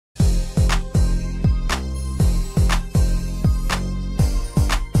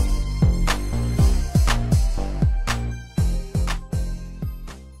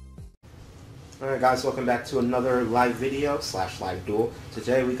guys, welcome back to another live video / live duel.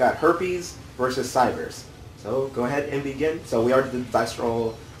 Today we got Harpies versus Cybers. So go ahead and begin. So we already did dice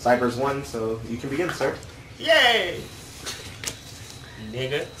roll. Cybers won, so you can begin, sir. Yay!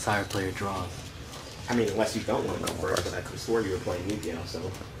 Nigga. Cyber player draws. I mean, unless you don't want to go first, but I could swear you were playing Yu-Gi-Oh, so.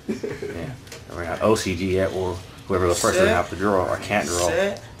 Yeah. We're not OCG yet, or whoever the first doesn't have to draw or can't draw.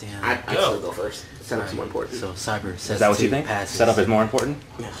 Damn. I'd still go first. Setup's more important. So Cyber says Is that what you think? passes. Setup is more important?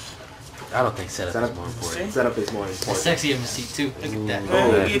 Yeah. I don't think setup is more important. Setup is more important. Sexy MC too. Look at that.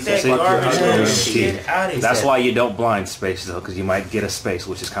 Oh, get that garbage shit out of here. That's why you don't blind space though, because you might get a space,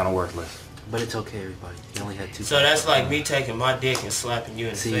 which is kind of worthless. But it's okay, everybody. You only had two. So that's like me taking my dick and slapping you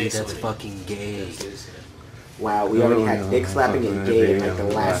in the See, face that's with fucking gay. Wow, we already had dick slapping and gay in like the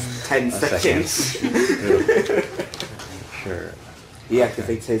last 10 seconds. Sure. He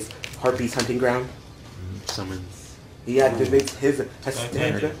activates his Harpie's hunting ground. Summons. He activates his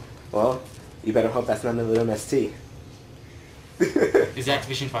hysteria. Well, you better hope that's none of them ST. Is the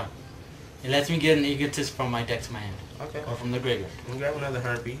activation fine? It lets me get an egotist from my deck to my hand. Okay. Or from the graveyard. We grab another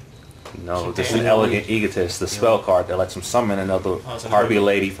Harpie. No, this is an elegant egotist, the spell card that lets him summon another Harpie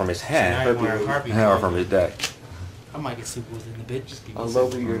lady from his hand or from his deck. I might get super within the bit. Just give me All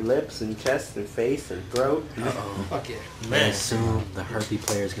over your lips and chest and face and throat. Uh-oh. Fuck yeah. I Man. assume the Harpie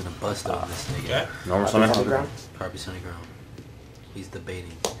player is gonna bust on this nigga. Okay. Normal Harpie's hunting summon? ground? Harpie's hunting ground. He's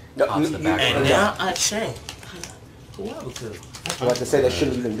debating. No, Pops the you- back And row. now I change. Whoever could. I want to say that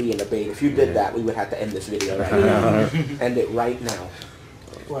shouldn't even be in debate. If you did that, we would have to end this video right now. End it right now.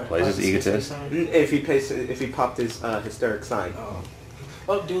 Plays his egotist. If he popped his hysteric sign.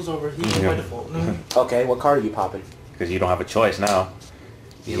 Oh, Duels over. He's by default. No. Okay, what card are you popping? Because you don't have a choice now.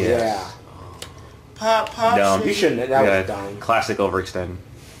 Yeah. Pop Dumb. You City. shouldn't. That Yeah, was dumb. classic overextend.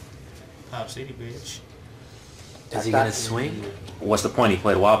 Pop City, bitch. Is he gonna swing? What's the point? He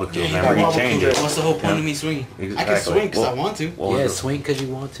played Wobble Kill, Yeah, remember? He Wobble changed Kill. it. What's the whole point Yeah. of me swinging? I can Exactly. swing because I What- want to. what was Yeah, the- swing because you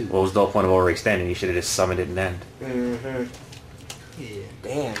want to. What was the whole point of overextending? You should have just summoned it and end. Mm-hmm. Yeah.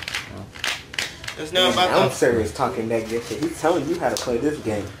 Damn. It's now about Announcer is talking negative shit. He's telling you how to play this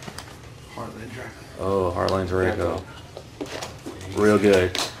game. Oh, Heartland's ready to go. Real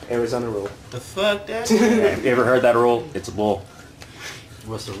good. Arizona rule. the fuck that. Have you ever heard that rule? It's a bull.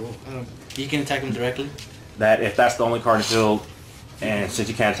 What's the rule? You can attack him directly. That if that's the only card in the field, and since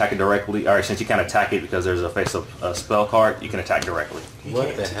you can't attack it directly, or since you can't attack it because there's a face of a spell card, you can attack directly.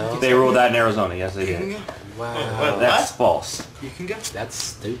 What the hell? They ruled that in Arizona. Yes, they You can did. go. Wow. That's false. You can go. That's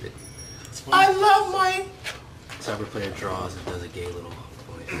stupid. It's fine. I love my. Cyber player draws and does a gay little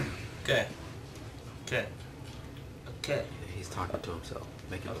voice. Okay. Okay. Okay. He's talking to himself,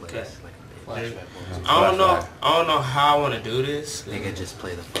 making plays Okay. like a Dude, bitch. I don't know. I don't know how I want to do this. Nigga, just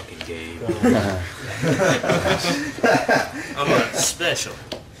play the fucking game. I'm a special.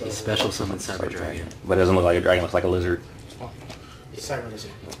 He special summoned Cyber Dragon. But it doesn't look like a dragon. Looks like a lizard. Cyber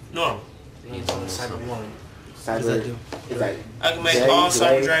Lizard. Normal. He's on Cyber 1. What Cyber. does that do? Is that I can make Jay, all Dre,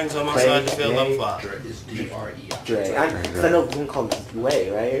 cyber dragons on my Clay, side to feel Jay. level 5. Dre? I know one called Way,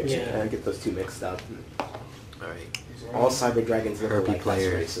 right? Yeah. I get those two mixed up. Alright. All cyber dragons look Harpie like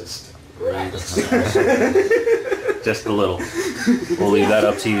player. that's racist. Just a little. We'll leave that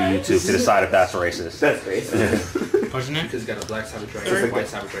up to you, YouTube, to decide if that's racist. That's racist. What's your name? Because he's got a black Cyber Dragon, white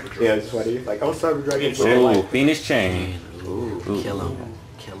Cyber Dragon. Yeah, it's funny. Like, all cyber dragons look Oh, alike. Phoenix Chain. Ooh, kill him.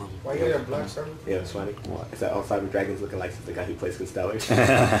 Kill him. Why you got a black Cyber? Yeah, it's funny. What? It's that all cyber dragons looking like the guy who plays Constellars.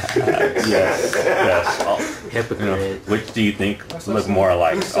 Yes. Yes. Oh, you know, Hypocrite. which do you think look more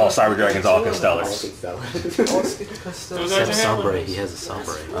alike? All cyber dragons, all All Constellars. Constellars. Except Sombre. He has a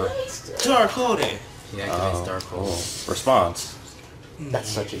Sombre. Dark clothing. He activates Dark Hole. Response. That's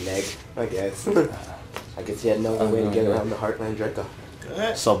such a neg, I guess. I guess he had no other way to get around the Heartland Draco.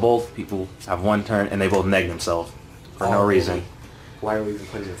 Good. So both people have one turn and they both neg themselves for no Oh, reason. Why are we even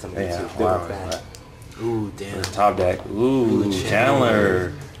putting in something Yeah, to do wow. with that? Ooh, damn. Top deck. Ooh,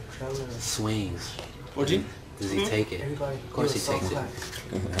 Chandler. Swings. What'd you? Does he take it? Everybody, Of course he takes it.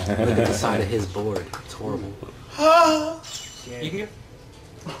 it. Look at the side of his board. It's horrible. You can go.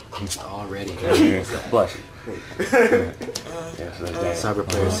 Already. Blush. Cyber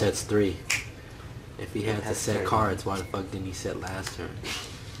player sets 3. If he had to set cards, why the fuck didn't he set last turn?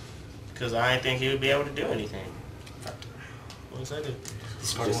 Because I didn't think he would be able to do anything. What does that do?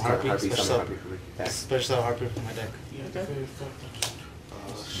 Discard Just one Harpie. Harpie, Special summon up. Harpie for attack. Special up Harpie from my deck.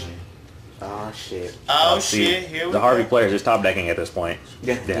 Oh shit. Oh See, shit, here we the go. Harvey player is just top decking at this point.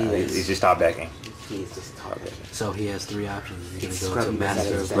 Yeah, Yeah, he's just top decking. He's just top decking. So he has 3 options. Is he It's going to go to scrubbing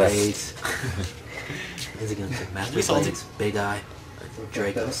Master the of side Blades? Is he going to take Master We of salty. Blades, Big Eye, or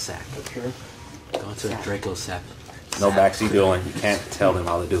Draco Sack? Going to a Draco Sack. No backseat dueling. You can't tell them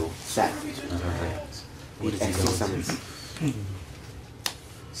how to duel. Sack. What is he Extra going summons. to?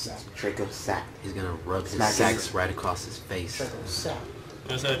 Draco sack. He's gonna rub his Smack sacks him. right across his face. What's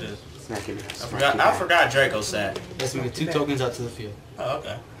that do? Smack him. I forgot Draco sack. Yes, we get 2 tokens out to the field. Oh,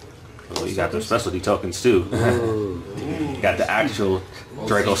 okay. Well, you got the specialty tokens too. Ooh. You got the actual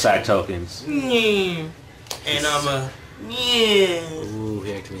Draco Sack tokens. And I'm a Ooh,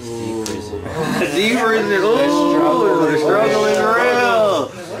 he activates deep prison. Deep prison. Ooh, the struggle is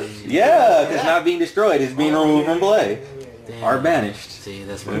real. Yeah, it's not being destroyed. It's being removed from play. Damn. Or banished. See,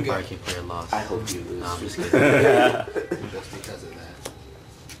 that's why Koa'ki player lost. I hope you lose. No, I'm just kidding. Just because of that.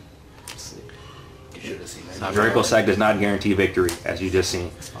 You should have seen that. Draco Sack does not guarantee victory, as you just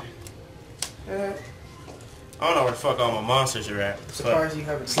seen. I don't know where the fuck all my monsters are at. Surprised you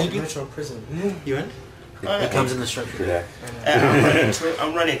haven't Sleepy? dimensional prison. You in? It comes in the structure. Yeah.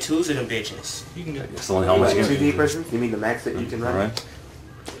 I'm running 2s of them bitches. You can go. It's the only helmet you Two can. D person? You mean the max that you can run? Right?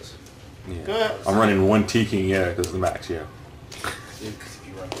 Go Yeah. ahead. I'm running 1 T-King, yeah, because of the max, yeah. Because if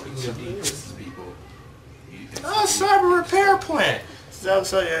you run two deep versus people, you can Cyber repair plant. So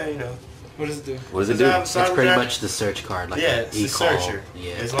yeah, you know. What does it do? What does it do? It's pretty much the search card, like Yeah, an it's the e-call. searcher.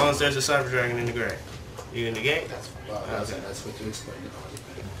 Yeah. As long as there's a cyber dragon in the grave. You in the gate? Well, that's what you explained it on.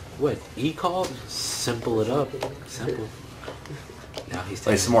 What? E-call? Simple it up. Simple. Now he's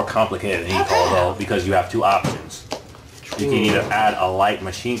It's more complicated than E-Call though, because you have 2 options. You can either add a light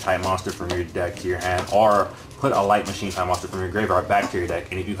machine type monster from your deck to your hand, or put a light machine type monster from your graveyard back to your deck.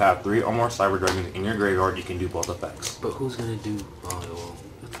 And if you have 3 or more cyber dragons in your graveyard, you can do both effects. But who's gonna do? Oh, well,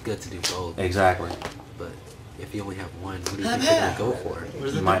 it's good to do both. Exactly. But if you only have one, what do you think they're gonna go for?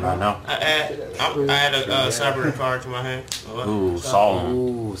 You might not know. I add a cyber card to my hand. Ooh, solemn.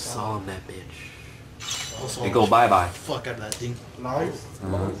 Ooh, solemn that bitch. It go bye-bye. Fuck out of that thing. Nice.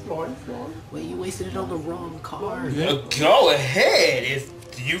 Wait, you wasted it on the wrong card. Go ahead. If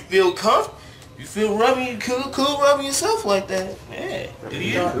you feel comfortable, you feel rubbing, cool rubbing yourself like that. Yeah. Do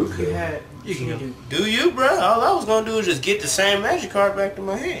you? You can go. Do you, bro? All I was gonna do is just get the same magic card back to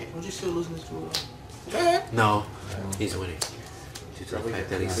my hand. Would you still losing this duel? Go ahead. No, he's winning. Due to the fact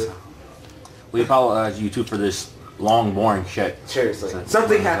that he's We apologize you two for this long, boring shit. Seriously.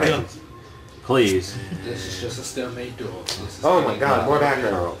 Something happened. Please. This is just a stalemate duel. This is Oh my god, more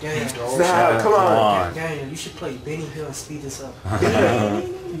background. Gang, Stop, come on. gang, you should play Benny Hill and speed this up.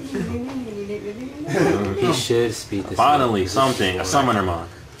 he should speed this. Finally, up. something. A summoner monk.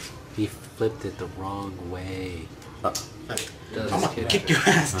 He flipped it the wrong way. I'm gonna kick your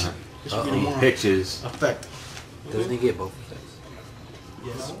ass. Pitches. Effect. Doesn't he get both effects?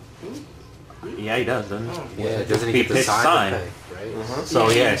 Yes. Yeah, he does, doesn't he? Yeah, doesn't he He get the pitched sign sign. effect, right? So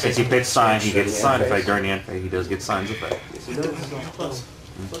yeah, since he pitched sign, he gets sign effect during the end phase. He does get signs effect.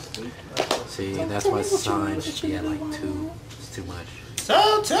 See, that's why sign should be at like 2. It's too much.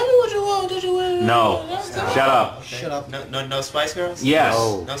 So tell me what you want. Did you win? No. Shut up. Shut up. No Spice Girls. Yes.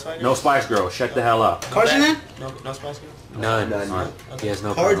 No. No Spice Girls. No Spice Girl. Shut the hell up. Cards in hand? No Spice Girls. None. Alright. He has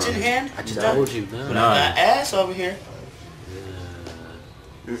no Cards in problem. hand? I just told you, But none. I got ass over here.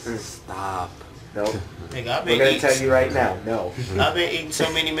 Stop. No. Nigga, I've We're been gonna tell eating. you right now. No. I've been eating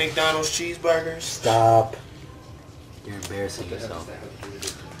so many McDonald's cheeseburgers. Stop. You're embarrassing yourself.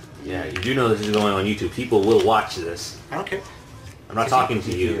 Yeah, you do know this is going on YouTube. People will watch this. I don't care. I'm not talking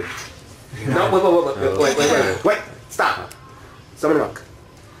to you. No, wait. Stop. Summon a monk.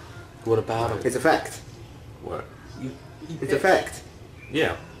 What about him? It's effect. What? It's effect.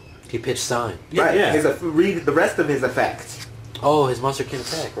 Yeah. He pitched sign. Right. yeah. Read the rest of his effect. Oh, his monster can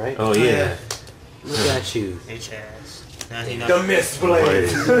attack, right? Oh yeah. Look at you. Bitch ass. Now he The not misplay.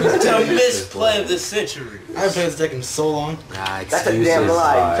 the misplay of the century. I haven't played this deck in so long. Nah, That's a damn excuses.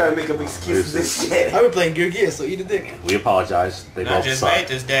 lie. You trying to make up excuses and shit. I've been playing Gear, so eat a dick. We apologize. They I both just suck. made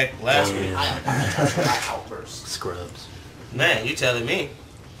this deck last week. Outburst. Scrubs. Man, you telling me?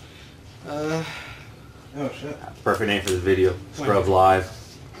 Oh shit. Perfect name for this video. Scrub Live.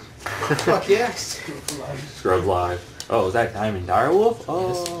 Fuck yeah. Scrub Live. Oh, is that Diamond Direwolf?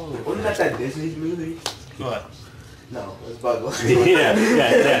 Oh. Wasn't that Disney movie? What? No, it was Bug Life. yeah,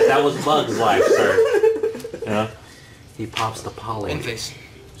 that was Bug's Life, sir. Yeah. He pops the poly. In face.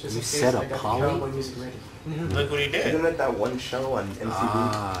 You set a poly? Look what he did. Isn't it that one show on MTV?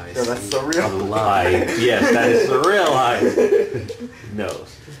 Ah, I No, that's see. so real. Live. Yes, that is the real life. No.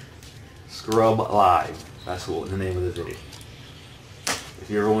 Scrub Live. That's what the name of the video. If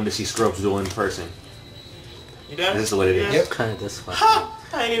you ever wanted to see Scrubs duel in person, You done? this is what it is. Yep. Kind of this fucking. Ha!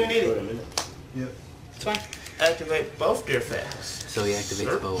 I ain't even need it. It's fine. Activate both their fast. So he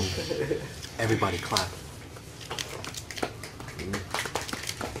activates both. Everybody clap.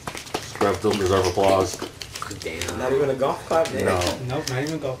 Scrubs don't deserve applause. Damn. Not even a golf clap, man. No. Nope, not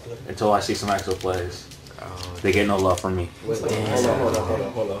even golf club. Until I see some actual plays. Oh, They get no love from me. Wait,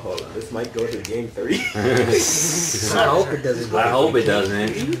 hold on. This might go to game 3. I hope it doesn't. I hope it doesn't.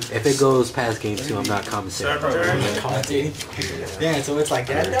 If it goes past game 2, I'm not commentating. Commentating. Yeah, so it's like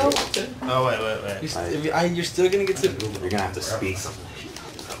that though? Oh, wait. You're still gonna get to... You're gonna have to speak something.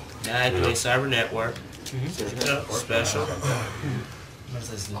 Now I activate Cyber Network. Special.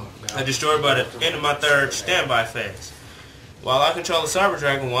 I destroy by the end of my third standby phase. While I control the Cyber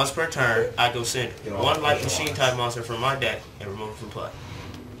Dragon once per turn, I go send one light machine type monster from my deck and remove it from play.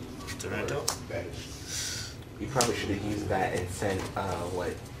 Toronto. You probably should have used that and sent,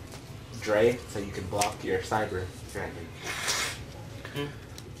 Dre, so you could block your Cyber Dragon.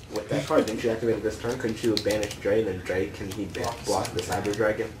 With that card, didn't you activate it this turn? Couldn't you banish Dre, and then Dre, can he block the Cyber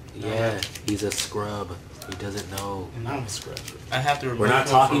Dragon? Yeah, he's a scrub. He doesn't know. And I'm a scrub. I have to remove We're not one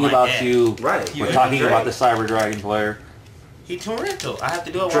from talking my about deck. you. Right. We're talking about the Cyber Dragon player. He torrential. I have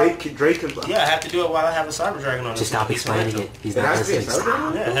to do it Dre can block. Yeah, I have to do it while I have a Cyber Dragon on the Just field. stop He's explaining torrential. it. He's It not has to be a listening. Cyber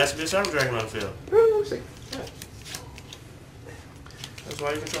Dragon? Yeah, it has to be a Cyber Dragon on the field. That's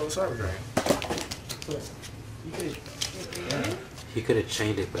why you control the Cyber Dragon. He could have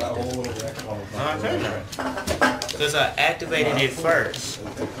changed it, but he doesn't. No, I couldn't. Because I activated it first.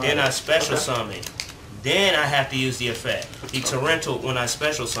 Then I special summoned. Then I have to use the effect. He torrential when I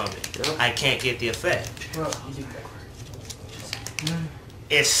special summon. I can't get the effect.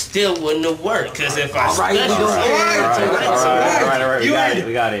 It still wouldn't have worked because if I special Alright,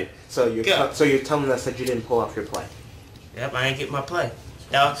 we got it. So you're telling us that you didn't pull off your play. Yep, I ain't get my play.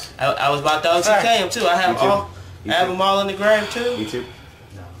 Now, I was about to OTK him too. I have them all in the grave too. YouTube?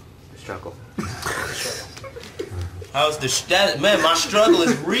 No. Struggle. Man, my struggle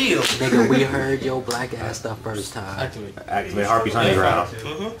is real. Nigga, we heard your black ass the first time. Activate. Activate Harpie's Underground.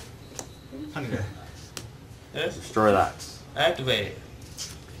 Yes, Destroy that. activate it.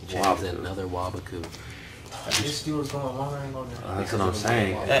 He changed another Wabaku. This dude was going longer and longer. That's what I'm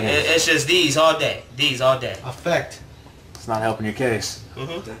saying. It's just these all day. These all day. Effect. It's not helping your case.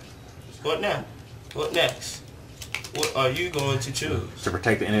 What now? What next? What are you going to choose? To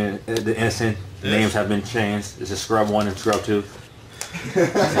protect the innocent, names have been changed. This is Scrub 1 and Scrub 2.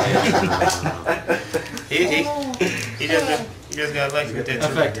 He just got lucky with that.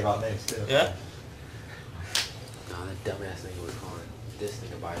 Effect. Yeah? No, that dumbass nigga was calling this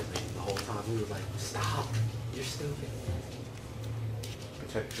nigga by his name the whole time. He was like, stop. You're stupid.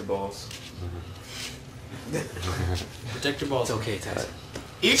 Protect your balls. Protect your balls. It's okay, Tyson.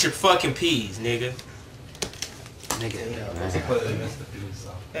 Eat your fucking peas, nigga. Nigga,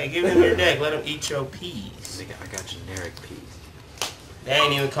 Hey, give him your deck. Let him eat your peas. nigga, I got generic peas. They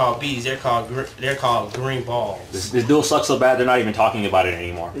ain't even called bees. They're called green balls. This duel sucks so bad they're not even talking about it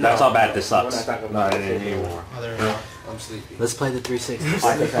anymore. That's how bad this sucks. We're not talking Not about it anymore. I'm sleepy. Let's play the 360.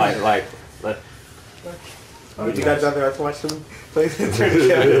 You guys out there to watch them play the turn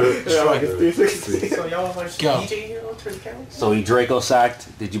like it's 360. So y'all want to watch Go. DJ here on turn count? So he Draco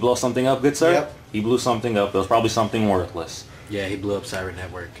sacked. Did you blow something up, good sir? Yep. He blew something up. It was probably something worthless. Yeah, he blew up Cyber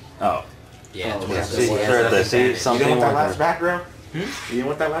Network. Oh. Yeah, Oh, it's yeah. worthless. See, He has sure, nothing see, bad. You something didn't want that last worthless. background? You didn't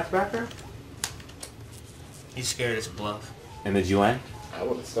want that last background? He's scared it's a bluff. And did you win? I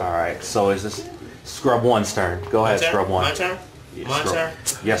would have stopped. Alright, so is this Scrub 1's turn. Go ahead, Scrub 1. My turn? My turn?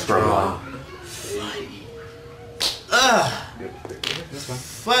 Yes, Scrub 1. Ugh.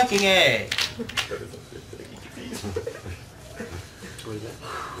 Fucking A. What is that?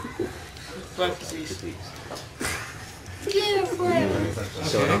 Fuck these.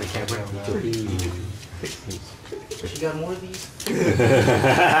 Show it on the camera. You got more of these? Get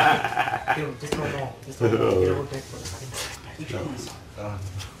them, just throw them all. Just throw them all. Get over back first. Eat your peas.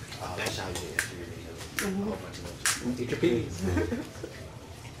 That's how you do it. A whole bunch of those. Eat your peas.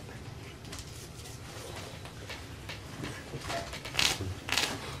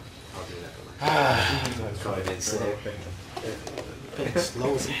 I'll do that. Probably been sick.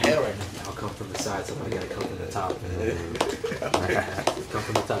 Slow as hell right now. I'll come from the side, somebody gotta come from the top. Come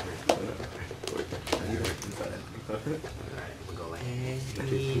from the top. Alright, we'll go like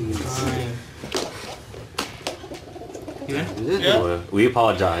Yeah. We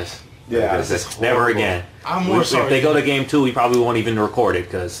apologize. Yeah, This it's is never again. I'm more If sorry. they go to game 2, we probably won't even record it,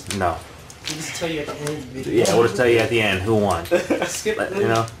 because, no. We just tell you at the end of the video. Yeah, we'll just tell you at the end who won. Skip But, it. you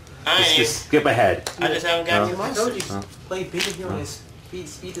know, just skip ahead. I just haven't got any I told you, monsters. play big here and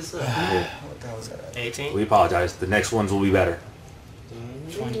speed this up. Yeah. What the hell was that? 18. We apologize. The next ones will be better.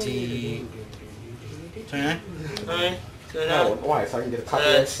 20... 29? Alright. Good No, out. why? So I can get a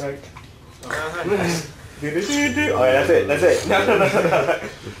copyright strike? Uh-huh. Oh, yeah, that's it. That's it. No.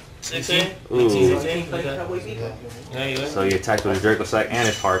 16? Ooh. 16? Yeah, you So you attacked with his Draco Sack and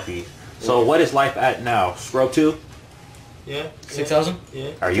his Harpie. So what is life at now? Scrub 2? Yeah. 6,000?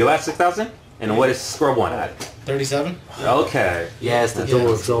 Yeah. Are you at 6,000? And what is Scrub 1 at? 37? Okay. Yes, the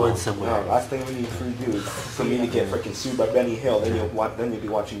duel is going somewhere. No, last thing we need for you to do is for me to get freaking sued by Benny Hill. Then you'll be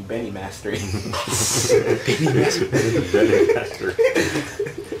watching Benny Mastery. Benny Master.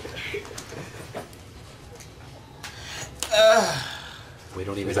 We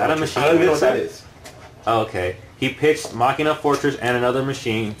don't even Is that know a what machine? I don't even know what that is. Oh, okay. He pitched Machina Fortress and another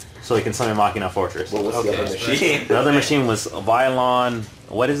machine so he can summon Machina Fortress. Well, what's the other machine? The other machine was Violon.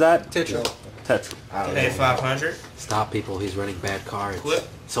 What is that? Tetra. Tetra. I don't Pay know. 500. Stop people, he's running bad cards. Quit.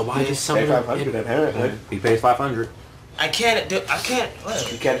 So why just Pay summon 500 apparently. He pays 500. I can't. You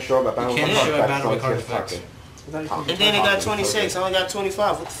can't show up at battle. You can't show up at battle with card effects. And then it got 26. I only got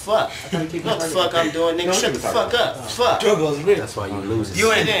 25. What the fuck? What the fuck I'm doing, nigga? Shut the fuck up. Fuck. That's why you lose.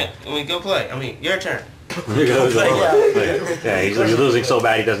 You ain't in. I mean, go play. I mean, your turn. Yeah, he's losing so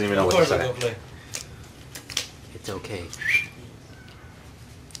bad he doesn't even know Of what to course I say. go play. It's okay.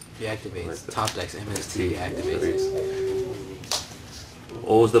 Deactivates. Top decks MST activates.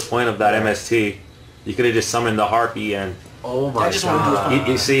 What was the point of that MST? You could have just summoned the Harpie and... Oh my just wanna do god.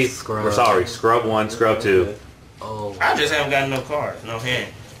 You see, Scrub. we're sorry, Scrub 1, Scrub 2. Oh. I just haven't got no cards, no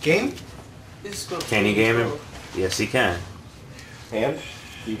hand. Game? Can you game him? Yes, he can. Hand?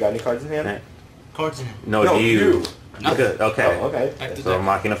 You got any cards in hand? Hand. Cards in him. No, No, you. you. Good, okay. Oh, okay. Back to So deck.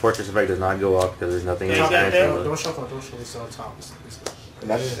 Machina Fortress effect does not go up because there's nothing in Yeah, his you got hand. that? Don't shuffle, it's on top. And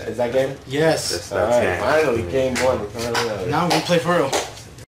that's, is that game? Yes. That's Alright, game. finally, game one. Now we play for real.